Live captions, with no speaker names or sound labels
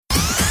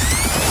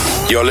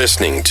You're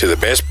listening to the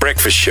best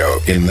breakfast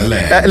show in the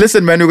land.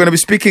 Listen, man, we're going to be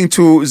speaking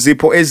to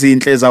Zipho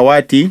Ezinhle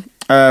Zawadi,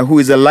 who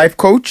is a life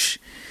coach,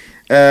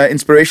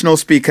 inspirational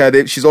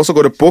speaker. She's also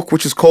got a book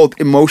which is called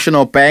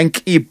Emotional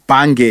Bank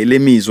Ibange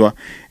Lemizwa,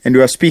 and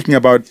we are speaking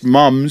about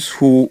moms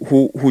who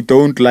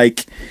don't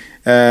like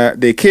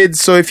their kids.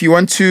 So if you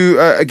want to,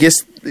 I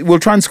guess we'll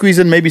try and squeeze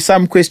in maybe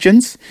some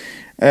questions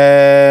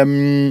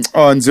on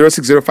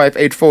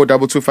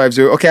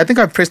 0605842250. Okay, I think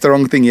I've pressed the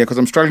wrong thing here because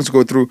I'm struggling to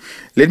go through.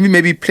 Let me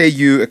maybe play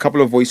you a couple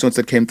of voice notes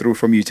that came through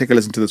from you. Take a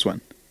listen to this one.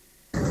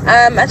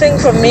 I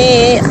think for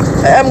me,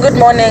 good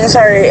morning,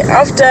 sorry.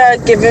 After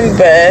giving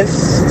birth,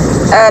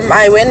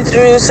 I went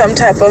through some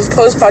type of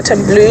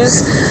postpartum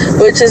blues,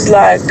 which is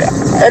like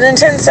an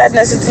intense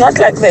sadness. It's not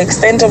like the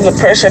extent of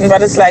depression,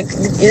 but it's like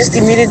just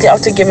immediately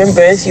after giving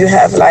birth, you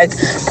have like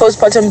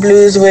postpartum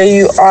blues where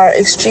you are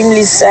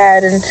extremely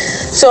sad. And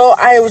so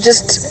I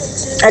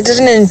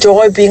didn't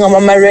enjoy being a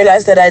mom. I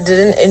realized that I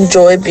didn't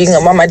enjoy being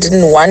a mom. I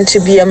didn't want to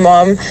be a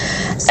mom.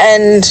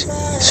 And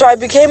so I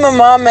became a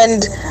mom,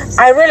 and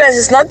I realized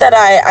it's not that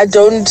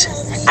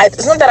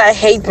it's not that I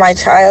hate my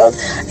child.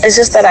 It's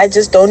just that I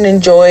just don't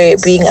enjoy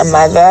being a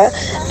mother.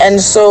 And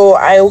so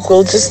I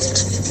will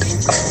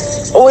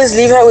just always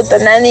leave her with the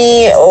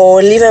nanny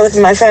or leave her with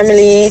my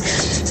family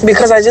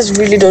because I just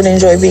really don't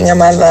enjoy being a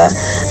mother.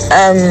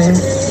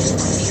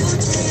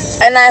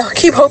 And I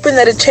keep hoping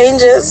that it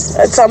changes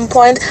at some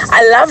point.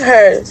 I love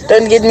her.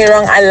 Don't get me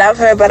wrong. I love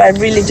her, but I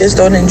really just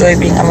don't enjoy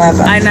being a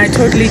mother. And I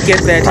totally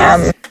get that.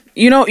 Yes.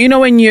 You know,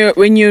 when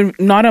you're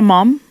not a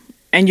mom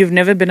and you've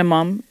never been a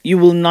mom, you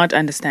will not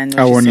understand.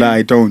 I won't lie,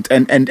 I don't.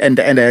 And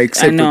I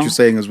accept what you're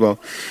saying as well.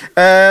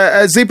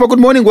 Zipho, good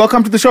morning.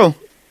 Welcome to the show.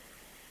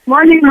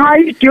 Morning. How are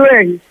you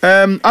doing?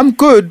 I'm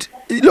good.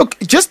 Look,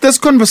 just this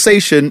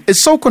conversation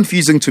is so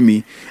confusing to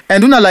me,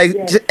 and Una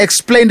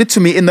explained it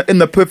to me in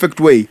the perfect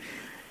way.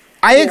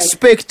 I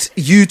expect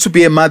you to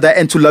be a mother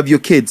and to love your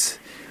kids.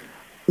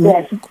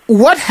 Yes.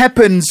 What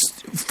happens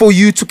for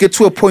you to get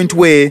to a point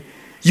where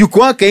you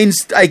go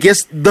against, I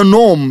guess, the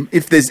norm,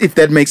 if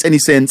that makes any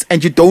sense,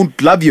 and you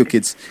don't love your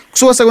kids?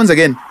 So once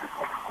again.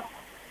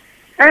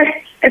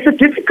 It's a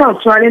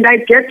difficult one, and I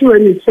get you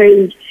when you're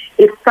saying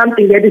it's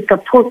something that is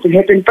supposed to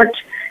happen, but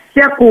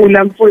and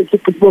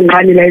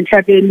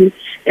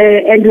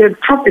we have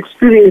past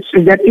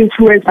experiences that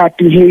influence our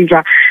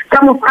behavior.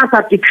 Some of us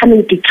are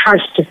becoming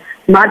detached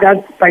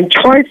mothers by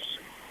choice,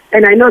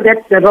 and I know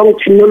that's the wrong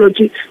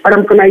terminology, but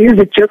I'm going to use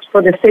it just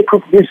for the sake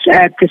of this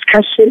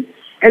discussion.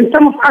 And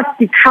some of us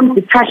become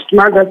detached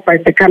mothers by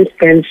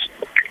circumstance,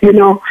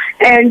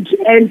 and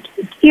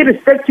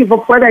irrespective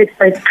of whether it's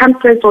by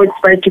circumstance or it's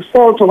by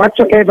default or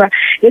whatsoever,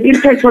 it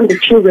impacts on the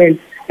children.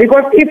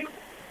 Because if,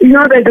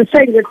 there's a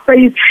saying that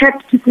says,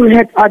 "Hurt people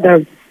hurt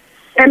others."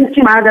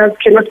 Empty mothers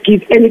cannot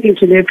give anything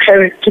to their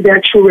parents, to their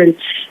children.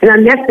 And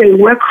unless they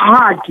work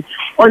hard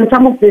on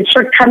some of the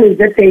shortcomings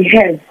that they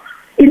have,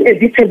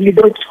 inevitably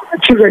those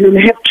children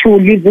will have to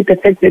live with the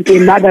fact that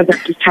their mothers are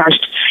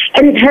detached.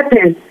 And it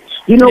happens.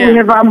 We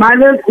have our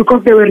mothers,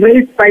 because they were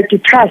raised by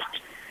detached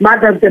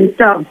mothers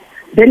themselves.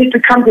 Then it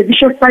becomes a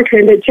vicious cycle,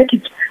 and they take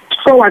it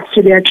forward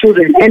to their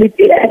children. And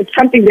it's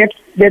something that's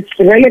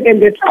relevant,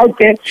 that's out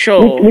there,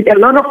 sure, with a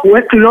lot of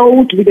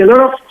workload, with a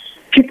lot of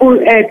people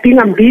being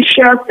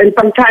ambitious, and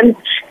sometimes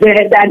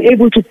they're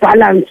unable to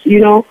balance,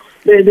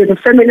 the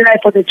family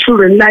life or the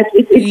children life.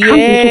 It comes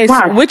into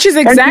pass. Which is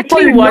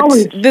exactly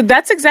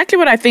that's exactly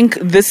what I think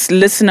this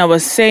listener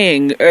was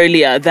saying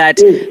earlier, that,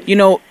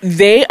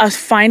 they are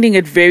finding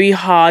it very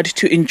hard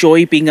to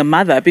enjoy being a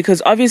mother,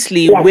 because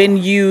obviously when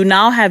you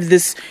now have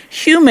this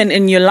human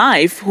in your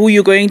life who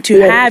you're going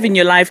to have in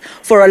your life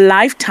for a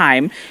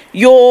lifetime,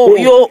 your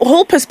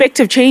whole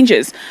perspective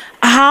changes.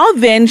 How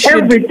then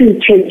should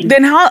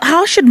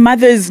how should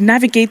mothers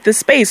navigate this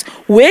space?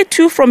 Where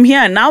to from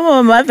here? Now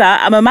I'm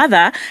a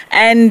mother,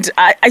 and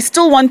I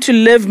still want to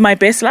live my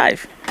best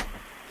life.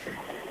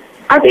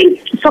 I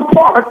think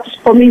support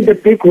for me is a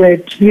big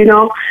word,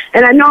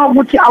 and I know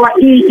our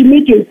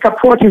immediate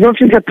support is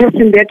also the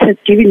person that has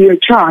given you a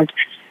child.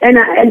 And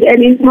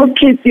in most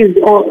cases,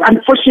 or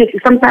unfortunately,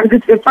 sometimes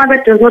if the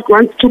father does not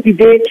want to be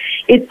there,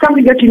 it's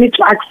something that you need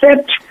to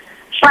accept,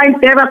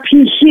 find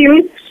therapy,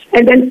 heal,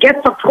 and then get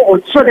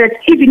support, so that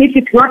even if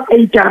it's not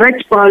a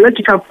direct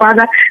biological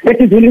father that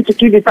is willing to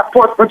give you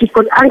support, but you've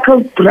got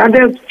uncles,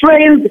 brothers,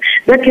 friends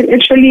that can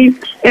actually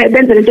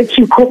then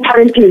actually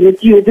co-parenting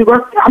with you.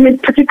 Because,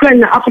 particularly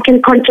in the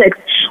African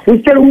context,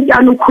 we say in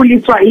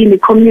the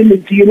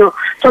community,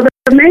 So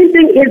the main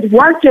thing is,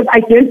 once you've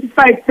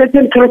identified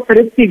certain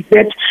characteristics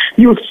that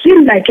you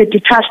feel like a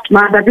detached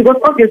mother, because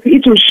obviously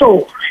it will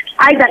show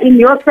either in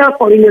yourself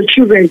or in your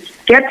children.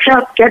 Get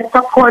help, get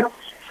support,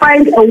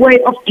 find a way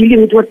of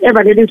dealing with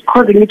whatever that is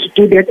causing you to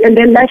do that, and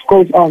then life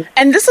goes on.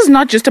 And this is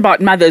not just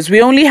about mothers.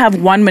 We only have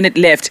 1 minute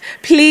left.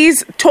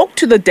 Please talk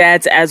to the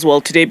dads as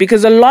well today,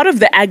 because a lot of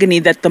the agony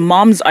that the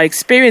moms are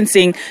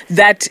experiencing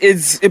that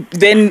is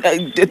then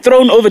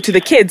thrown over to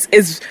the kids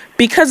is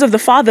because of the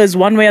fathers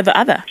one way or the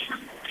other.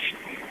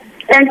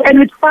 And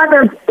with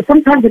fathers,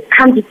 sometimes it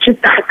comes to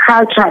just our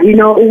culture, you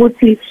know,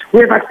 we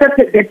have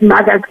accepted that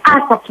mothers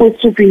are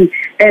supposed to be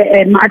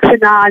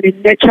maternal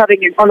and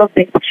nurturing and all of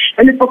that.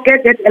 And we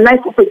forget that the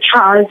life of a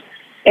child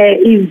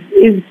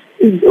is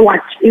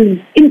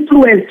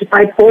influenced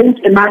by both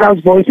a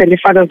mother's voice and a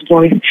father's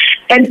voice.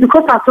 And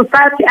because our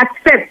society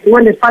accepts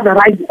when the father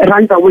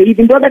runs away,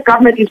 even though the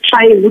government is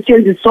trying to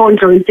change the song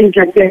and things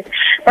like that,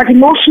 but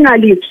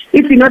emotionally,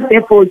 if you're not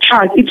there for a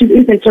child, it will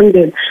impact on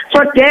them.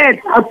 So dads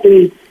out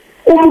there,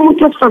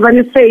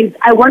 umuntu says,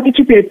 I want you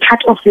to be a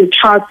part of your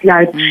child's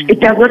life. It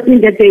does not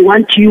mean that they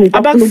want you.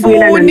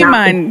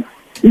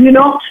 You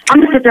know, I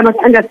must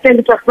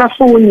understand that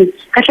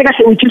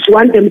we just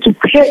want them to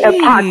play a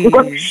part,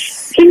 because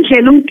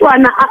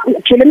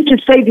let me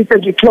just say this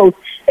as we close.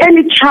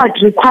 Any child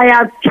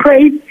requires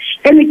praise,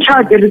 any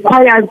child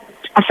requires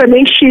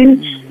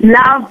affirmation,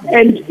 love,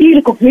 and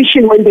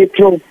recognition when they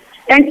grow.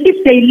 And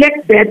if they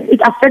lack that,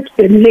 it affects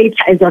them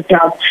later as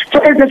adults. So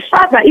as a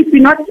father, if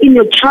you're not in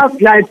your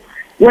child's life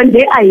when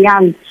they are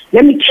young,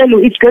 let me tell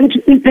you, it's going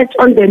to impact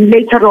on them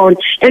later on.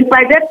 And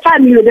by that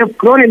time, they've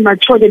grown and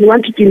matured and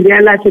want to be in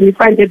their life, and you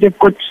find that they've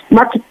got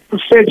multiple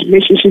failed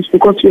relationships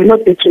because we're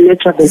not there to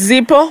nurture them.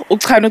 Zipho,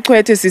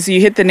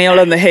 you hit the nail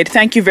on the head.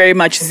 Thank you very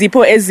much.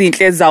 Zipho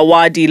Ezinhle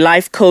Zawadi,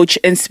 life coach,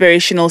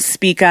 inspirational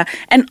speaker,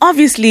 and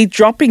obviously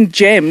dropping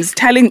gems,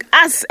 telling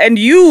us and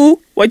you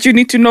what you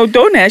need to know.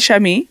 Don't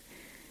Shami.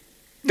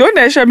 Don't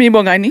Shami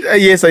Bongani.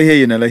 Yes, I hear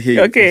you, Nella. I hear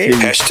you. Okay.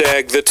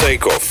 Hashtag The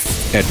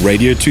Takeoff at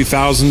Radio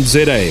 2000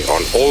 ZA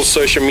on all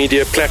social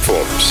media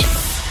platforms.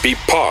 Be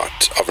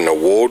part of an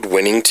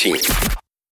award-winning team.